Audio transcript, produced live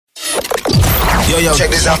Yo, check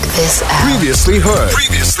this out. Previously heard.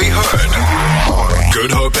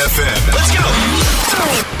 Good Hope FM. Let's go.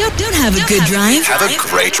 Don't have a good drive. Have a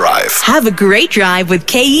great drive. Have a great drive with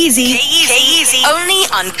K-Easy. Only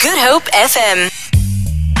on Good Hope FM.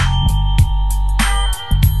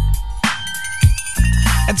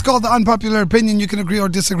 It's called the Unpopular Opinion. You can agree or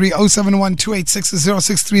disagree.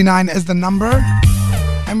 071-286-0639 is the number.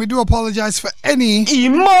 And we do apologize for any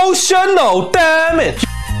emotional damage.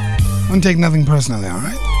 Don't take nothing personally, all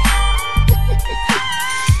right?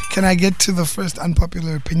 Can I get to the first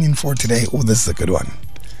unpopular opinion for today? Oh, this is a good one.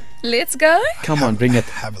 Let's go. Come on, bring it.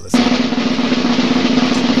 Have a listen.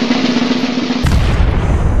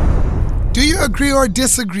 Do you agree or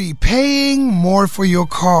disagree? Paying more for your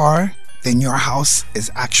car than your house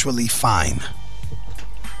is actually fine.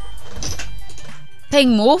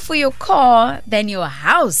 Paying more for your car than your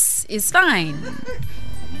house is fine.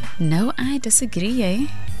 No, I disagree, eh?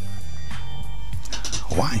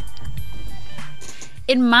 Why?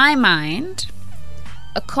 In my mind,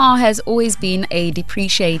 a car has always been a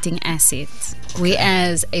depreciating asset,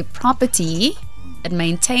 whereas a property, it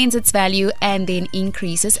maintains its value and then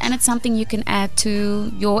increases, and it's something you can add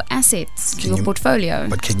to your assets, to your portfolio.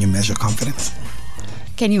 But can you measure confidence?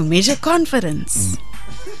 Can you measure confidence?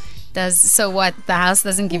 So what? The house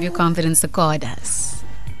doesn't give you confidence, the car does.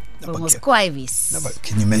 No, Almost but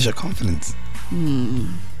can you measure confidence?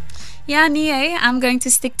 Yeah, Nie, I'm going to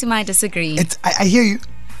stick to my disagree. I hear you.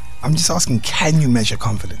 I'm just asking, can you measure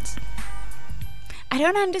confidence? I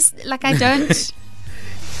don't understand. Like, I don't.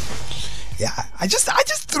 Yeah, I just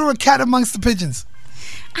threw a cat amongst the pigeons.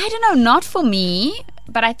 I don't know, not for me,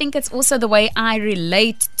 but I think it's also the way I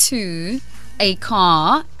relate to a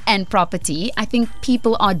car and property. I think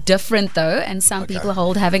people are different though, and some people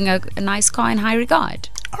hold having a nice car in high regard.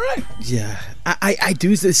 All right. Yeah, I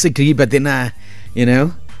do disagree, but then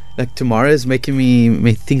like tomorrow is making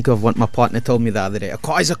me think of what my partner told me the other day. A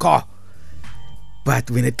car is a car.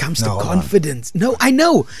 But when it comes to confidence, no, I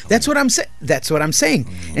know. That's what I'm saying.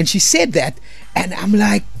 And she said that, and I'm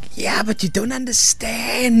like, yeah, but you don't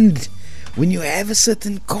understand. When you have a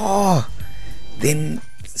certain car, then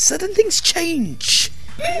certain things change.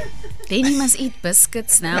 Then you must eat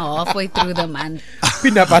biscuits now halfway through the month.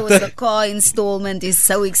 Peanut butter. Because the car installment is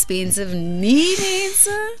so expensive. Need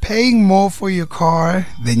answer. Paying more for your car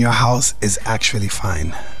than your house is actually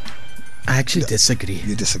fine. I actually disagree.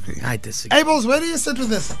 You disagree? I disagree. Abels, where do you sit with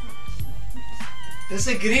this?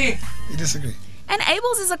 Disagree. You disagree? And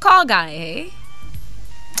Abels is a car guy, hey?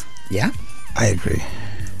 Yeah? I agree.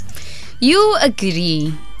 You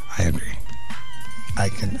agree. I agree. I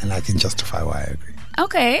can justify why I agree.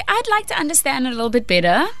 Okay, I'd like to understand a little bit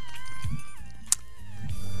better.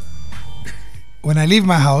 When I leave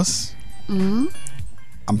my house, I'm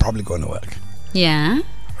probably going to work. Yeah.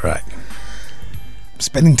 Right.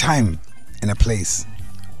 Spending time in a place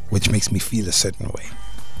which makes me feel a certain way.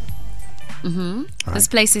 Right? This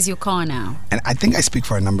place is your car now. And I think I speak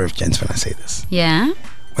for a number of gents when I say this. Yeah.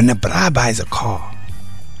 When a bra buys a car,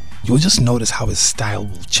 you'll just notice how his style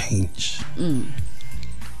will change.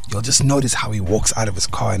 You'll just notice how he walks out of his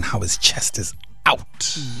car and how his chest is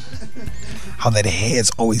out. How that hair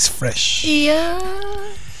is always fresh. Yeah.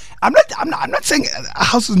 I'm not saying a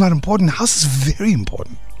house is not important. A house is very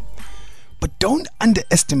important. But don't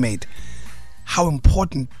underestimate how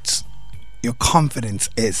important your confidence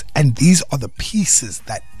is. And these are the pieces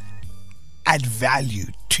that add value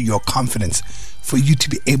to your confidence for you to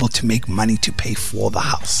be able to make money to pay for the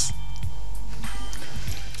house.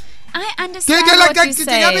 I understand what you're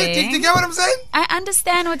saying. Do you get what I'm saying? I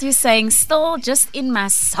understand what you're saying. Still, just in my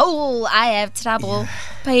soul, I have trouble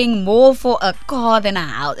paying more for a car than a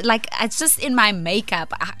house. Like, it's just in my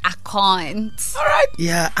makeup. I can't. All right.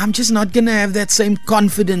 Yeah, I'm just not gonna have that same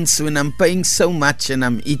confidence when I'm paying so much and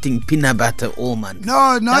I'm eating peanut butter all month.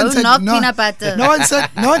 No one said peanut butter. No one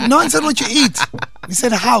said what you eat. We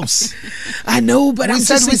said house. I know, but we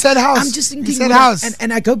said house. I'm just thinking. We said house.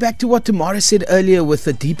 And I go back to what Tamara said earlier with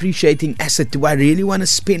the depreciating asset. Do I really want to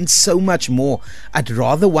spend so much more? I'd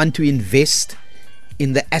rather want to invest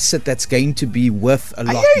in the asset that's going to be worth a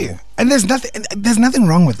lot more. And there's nothing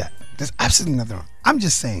wrong with that. There's absolutely nothing wrong. I'm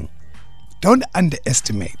just saying, don't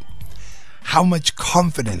underestimate how much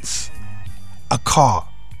confidence a car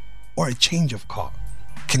or a change of car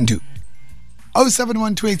can do.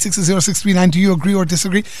 071-286-0639. Do you agree or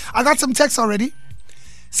disagree? I got some texts already.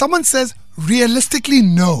 Someone says, realistically,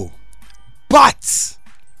 no. But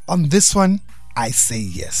on this one, I say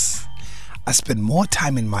yes. I spend more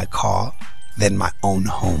time in my car than my own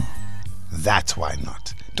home. That's why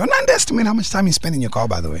not. Don't underestimate how much time you spend in your car,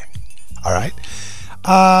 by the way. All right?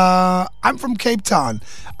 I'm from Cape Town.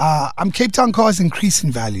 Cape Town cars increase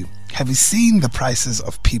in value. Have you seen the prices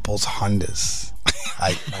of people's Hondas?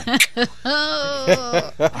 Hi, man.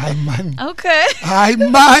 Hi, man. Okay. Hi,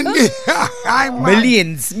 man. Hi,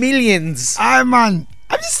 man. Millions. Hi, man.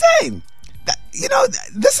 I'm just saying that,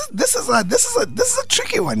 this is a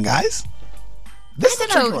tricky one, guys. This is a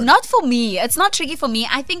tricky one. Not for me. It's not tricky for me.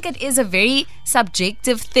 I think it is a very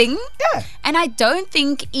subjective thing. Yeah. And I don't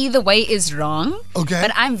think either way is wrong. Okay.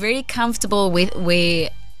 But I'm very comfortable with where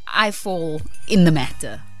I fall in the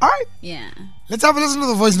matter. All right. Yeah. Let's have a listen to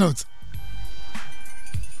the voice notes.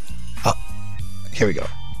 Oh, here we go.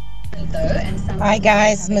 Hi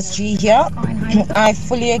guys, Miss G here. I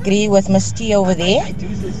fully agree with Miss T over there.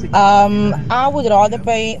 I would rather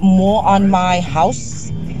pay more on my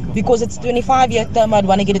house because it's 25-year term. I'd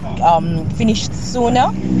want to get it finished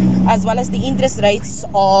sooner, as well as the interest rates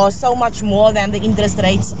are so much more than the interest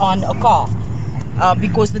rates on a car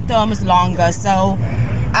because the term is longer. So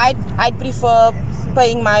I'd prefer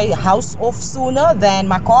paying my house off sooner than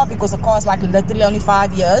my car because the car is like literally only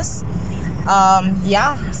 5 years.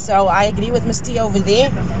 So I agree with Miss T over there.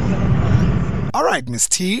 All right, Miss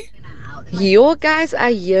T. Yo, guys,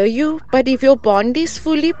 I hear you, but if your bond is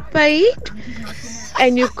fully paid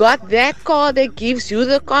and you got that car that gives you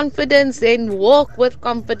the confidence, then walk with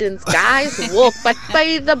confidence, guys. Walk, but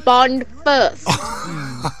pay the bond first.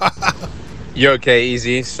 You're okay,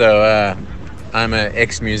 easy. So I'm an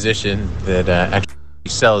ex-musician that actually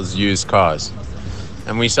sells used cars,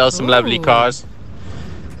 and we sell some lovely cars.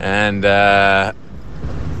 And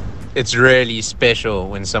it's really special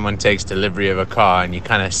when someone takes delivery of a car and you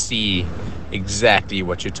kind of see exactly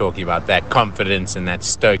what you're talking about, that confidence and that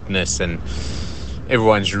stokedness, and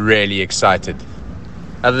everyone's really excited.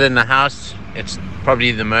 Other than the house, it's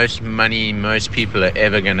probably the most money most people are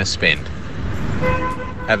ever going to spend.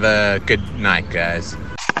 Have a good night, guys.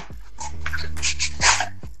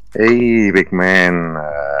 Hey, big man.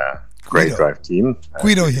 Great drive team.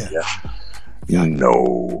 Guido here. Yeah.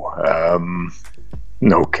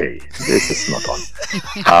 No, Kay. This is not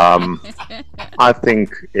on. I think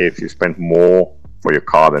if you spend more for your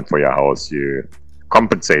car than for your house, you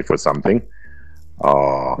compensate for something.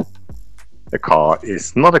 The car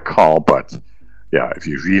is not a car, but yeah, if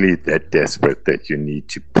you're really that desperate that you need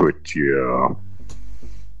to put your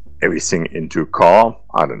everything into a car,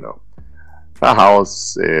 I don't know. A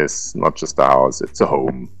house is not just a house, it's a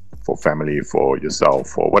home for family, for yourself,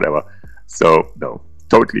 for whatever. So, no,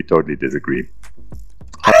 totally disagree.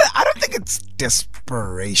 I don't think it's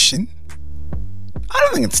desperation. I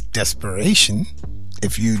don't think it's desperation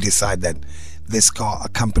if you decide that this car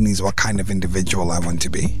accompanies what kind of individual I want to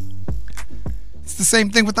be. It's the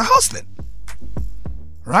same thing with the house then.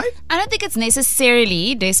 Right? I don't think it's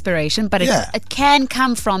necessarily desperation, but it can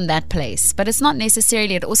come from that place. But it's not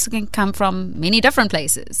necessarily. It also can come from many different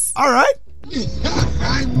places. All right.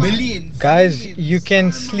 Millions. Guys, you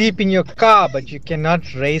can sleep in your car, but you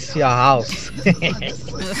cannot race your house.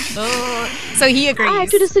 So he agrees. I have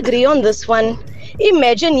to disagree on this one.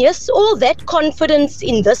 Imagine, yes, all that confidence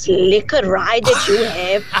in this liquor ride that you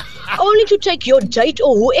have, only to take your date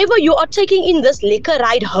or whoever you are taking in this liquor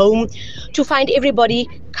ride home to find everybody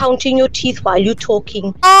counting your teeth while you're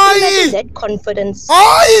talking. Imagine that confidence.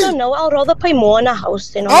 So no, I'll rather pay more on a house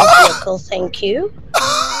than on a vehicle. Thank you.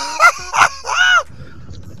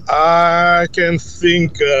 I can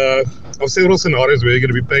think of several scenarios where you're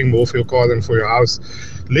going to be paying more for your car than for your house.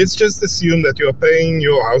 Let's just assume that you are paying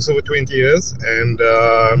your house over 20 years and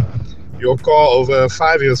your car over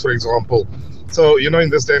 5 years, for example. So, in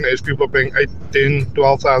this day and age, people are paying 8, 10,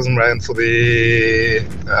 12,000 Rand for the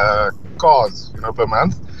cars, per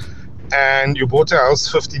month. And you bought a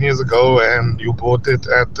house 15 years ago and you bought it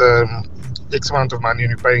at X amount of money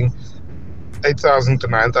and you're paying 8,000 to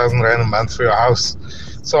 9,000 Rand a month for your house.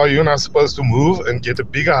 So you're not supposed to move and get a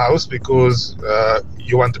bigger house because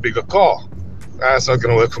you want a bigger car. That's not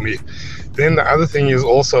going to work for me. Then the other thing is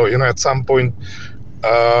also, at some point,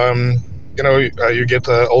 you get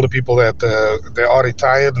older people that they are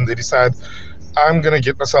retired and they decide, I'm going to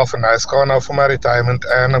get myself a nice car now for my retirement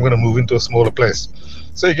and I'm going to move into a smaller place.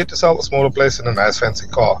 So you get yourself a smaller place and a nice fancy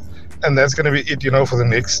car. And that's going to be it, for the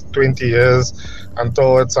next 20 years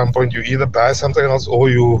until at some point you either buy something else or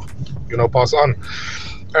you pass on.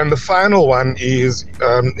 And the final one is,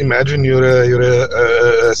 imagine you're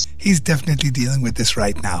He's definitely dealing with this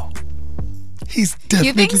right now. He's definitely.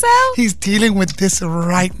 You think so? He's dealing with this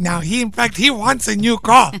right now. He wants a new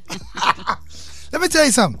car. Let me tell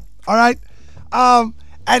you something. All right, and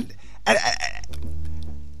I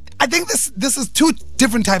think this is two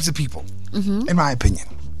different types of people, in my opinion.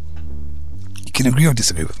 You can agree or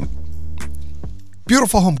disagree with me.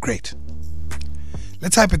 Beautiful home, great.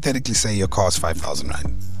 Let's hypothetically say your car is 5,000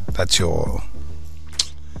 rand. That's your,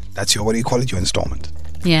 what do you call it? Your installment.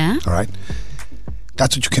 Yeah. All right.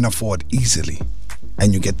 That's what you can afford easily.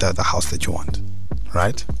 And you get the house that you want.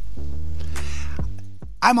 Right?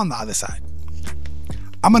 I'm on the other side.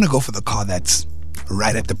 I'm going to go for the car that's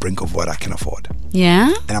right at the brink of what I can afford.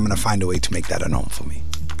 Yeah. And I'm going to find a way to make that a norm for me.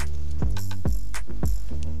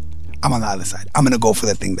 I'm on the other side. I'm going to go for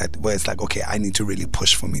the thing where it's like, okay, I need to really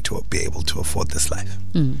push for me to be able to afford this life.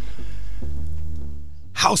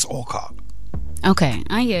 House or car. Okay,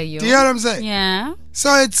 I hear you. Do you know what I'm saying? Yeah.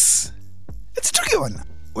 So it's a tricky one.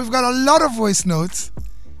 We've got a lot of voice notes.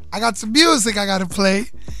 I got some music I got to play.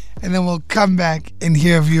 And then we'll come back and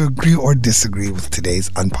hear if you agree or disagree with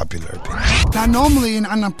today's unpopular opinion. Now, normally in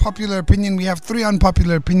unpopular opinion, we have 3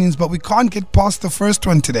 unpopular opinions, but we can't get past the first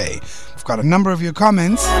one today. We've got a number of your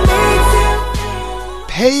comments.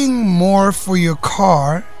 Paying more for your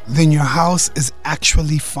car than your house is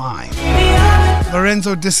actually fine.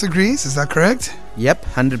 Lorenzo disagrees, is that correct? Yep,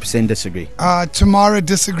 100% disagree. Tamara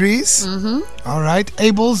disagrees. All right.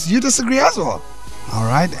 Abels, you disagree as well. All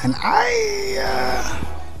right. And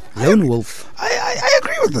Lone wolf. I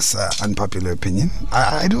agree with this unpopular opinion.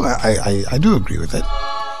 I do agree with it.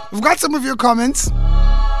 We've got some of your comments.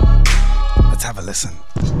 Let's have a listen.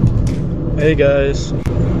 Hey guys,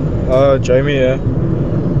 Jamie here.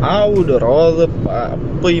 I would rather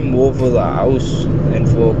pay more for the house than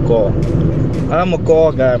for a car. I'm a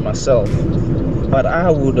car guy myself, but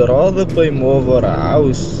I would rather pay more for a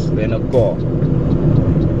house than a car,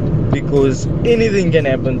 because anything can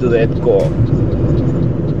happen to that car.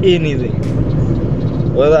 Anything.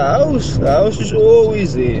 Well, the house is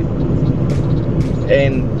always there,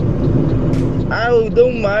 and I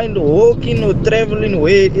don't mind walking or traveling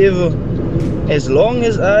wherever, as long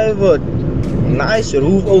as I have a nice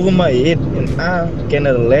roof over my head and I can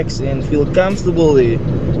relax and feel comfortable there.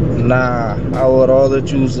 Nah, I would rather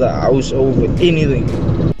choose the house over anything.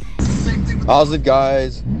 How's it,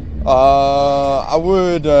 guys? I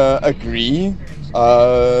would agree.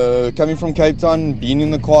 Coming from Cape Town, being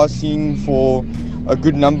in the car scene for a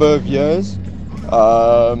good number of years,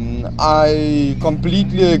 I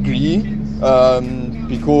completely agree,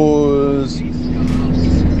 because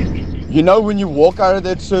you know, when you walk out of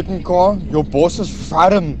that certain car, your boss is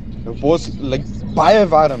warm. Your boss like baie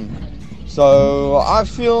warm. So I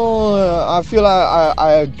feel I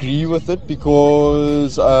agree with it,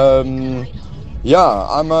 because yeah,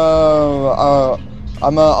 I'm a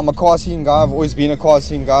car scene guy. I've always been a car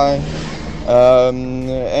scene guy,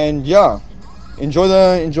 and yeah, enjoy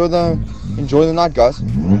the night, guys.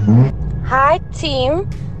 Hi team,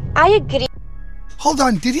 I agree. Hold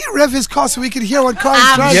on, did he rev his car so we could hear what car he's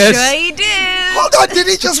I'm driving? sure he did. Hold on, did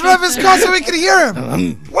he just rev his car so we could hear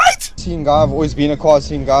him? What? Scene guy. I've always been a car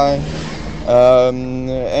scene guy,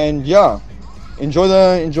 and yeah, enjoy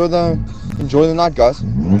the night, guys.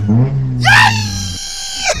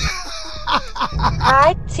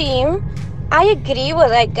 Hi team, I agree with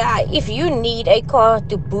that guy. If you need a car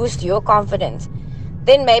to boost your confidence,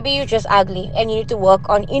 then maybe you're just ugly and you need to work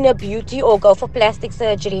on inner beauty or go for plastic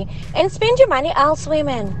surgery and spend your money elsewhere,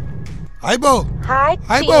 man. Hi, Bo. Hi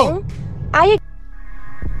Hi, team, Bo.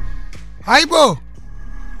 Hi, Bo.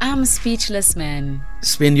 I'm speechless, man.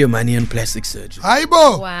 Spend your money on plastic surgery. Hi,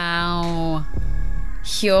 Bo. Wow.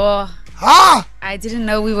 Sure. Ah! I didn't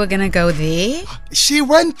know we were gonna go there. She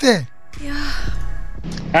went there. Yeah.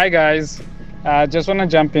 Hi guys, just want to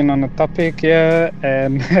jump in on a topic here,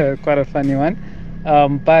 and quite a funny one,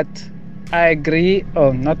 but I agree,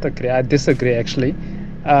 I disagree actually.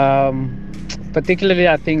 Particularly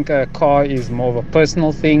I think a car is more of a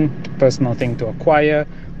personal thing to acquire,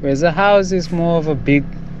 whereas a house is more of a big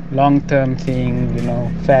long-term thing, you know,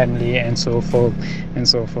 family and so forth.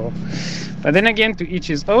 But then again, to each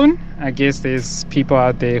his own. I guess there's people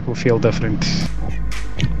out there who feel different.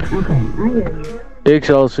 Ek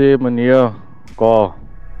sal sê meneer Ka,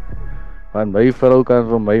 want my vrou kan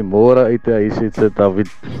vir my môre uit die huis uit sit, David.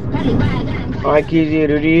 Hi Kizzy,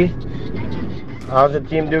 Rudy. How's the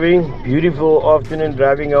team doing? Beautiful afternoon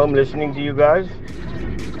driving home listening to you guys.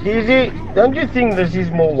 Kizzy, don't you think this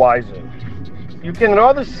is more wiser? You can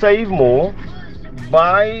rather save more,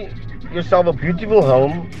 buy yourself a beautiful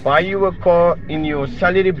home, buy you a car in your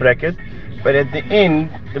salary bracket, but at the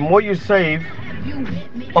end, the more you save,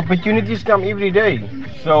 opportunities come every day.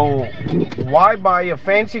 So why buy a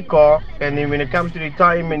fancy car and then when it comes to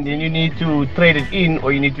retirement, then you need to trade it in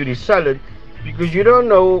or you need to resell it, because you don't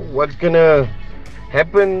know what's gonna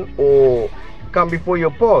happen or come before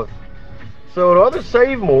your path. So rather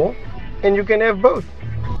save more and you can have both.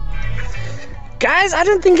 Guys, I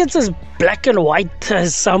don't think it's as black and white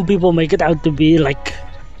as some people make it out to be. Like,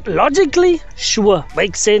 logically, sure,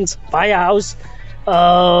 makes sense. Buy a house,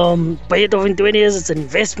 pay it off in 20 years, it's an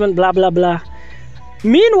investment, blah, blah, blah.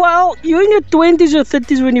 Meanwhile, you're in your 20s or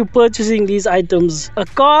 30s when you're purchasing these items. A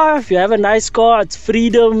car, if you have a nice car, it's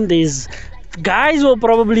freedom. There's guys will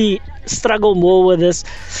probably struggle more with this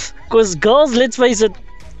because girls, let's face it,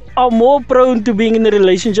 are more prone to being in a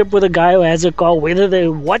relationship with a guy who has a car,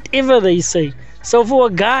 whatever they say. So for a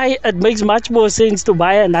guy, it makes much more sense to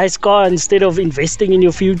buy a nice car instead of investing in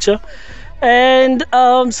your future. And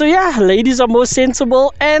so yeah, ladies are more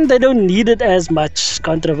sensible and they don't need it as much.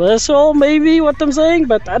 Controversial, maybe what I'm saying,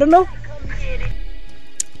 but I don't know.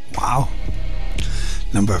 Wow.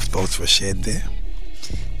 Number of thoughts were shared there.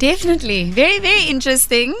 Definitely. Very, very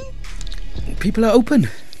interesting. People are open.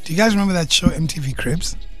 Do you guys remember that show MTV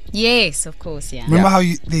Cribs? Yes, of course, yeah. Remember how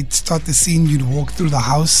they'd start the scene, you'd walk through the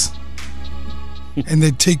house and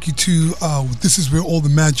they'd take you to, this is where all the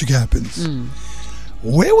magic happens.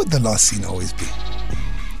 Where would the last scene always be?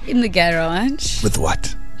 In the garage. With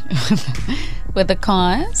what? With the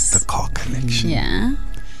cars. The car collection. Yeah.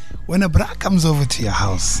 When a bra comes over to your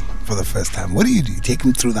house for the first time, what do? You take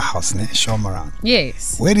him through the house and show him around.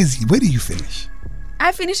 Yes. Where do you finish?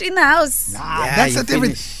 I finish in the house. That's the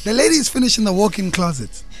difference. The ladies finish in the walk-in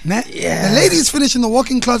closet. Nah? Yeah. The ladies finish in the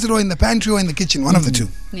walk-in closet or in the pantry or in the kitchen. One of the two.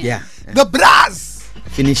 Yeah. The bras.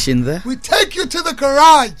 Finish in the. We take you to the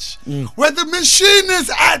garage where the machine is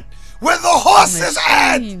at, where the horse is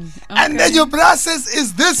at. Okay. And then your bra says,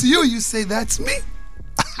 is this you? You say, that's me.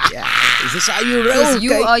 Yeah. Is this how you roll? Because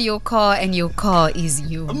you are your car and your car is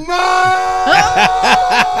you.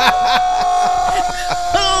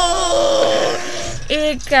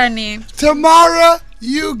 Tomorrow,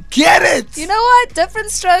 you get it. You know what? Different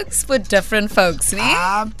strokes for different folks, ne?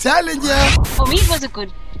 I'm telling you. For me, it was a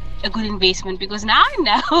good investment because now I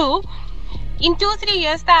know in 2-3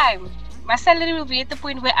 years' time, my salary will be at the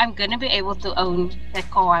point where I'm gonna be able to own that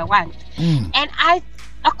car I want. And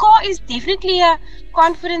a car is definitely a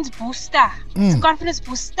confidence booster. It's a confidence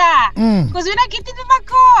booster. Because when I get into my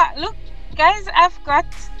car, look, guys, I've got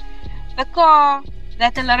the car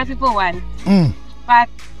that a lot of people want. But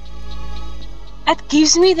it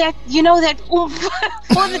gives me that, that oomph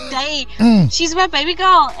for the day. She's my baby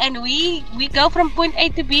girl, and we go from point A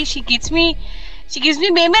to B. She gives me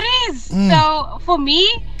memories. So for me,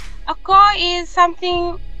 a car is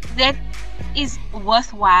something that is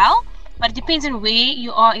worthwhile, but it depends on where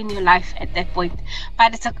you are in your life at that point.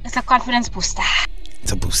 But it's a confidence booster.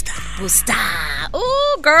 It's a booster.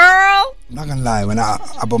 Ooh, girl. I'm not gonna lie, when I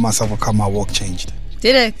bought myself a car, my walk changed.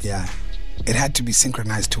 Did it? Yeah. It had to be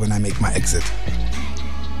synchronized to when I make my exit.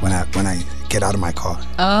 When I get out of my car.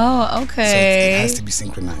 Oh, okay. So it has to be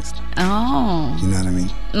synchronized. Oh. You know what I mean?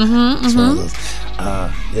 It's one of those.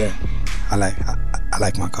 Yeah. I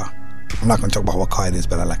like my car. I'm not gonna talk about what car it is,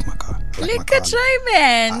 but I like my car. Look at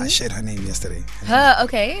man. I shared her name yesterday. Her,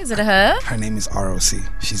 okay. Is it a her? Her name is ROC.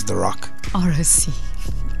 She's The Rock. ROC.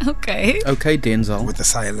 Okay. Okay, Denzel. With a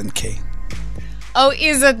silent K. Oh,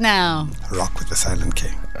 is it now? Rock with a silent K.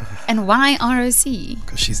 And why ROC?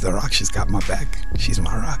 Because she's The Rock. She's got my back. She's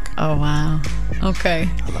my rock. Oh, wow. Okay.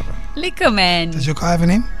 I love her. Liquor man. Does your car have a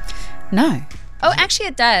name? No. Oh, actually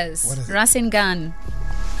it does. What is it? Rasin Gun.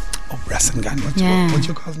 Oh, Rasin Gun. What's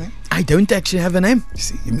your car's name? I don't actually have a name. You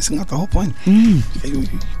see, you're missing out the whole point. You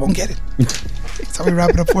won't get it. That's how we wrap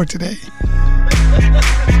it up for today.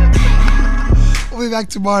 We'll be back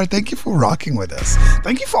tomorrow. Thank you for rocking with us.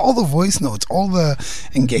 Thank you for all the voice notes, all the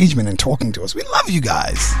engagement and talking to us. We love you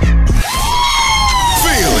guys.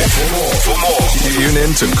 Feel it. For more, tune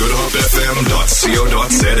in to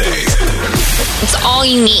goodhopefm.co.za. It's all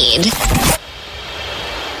you need.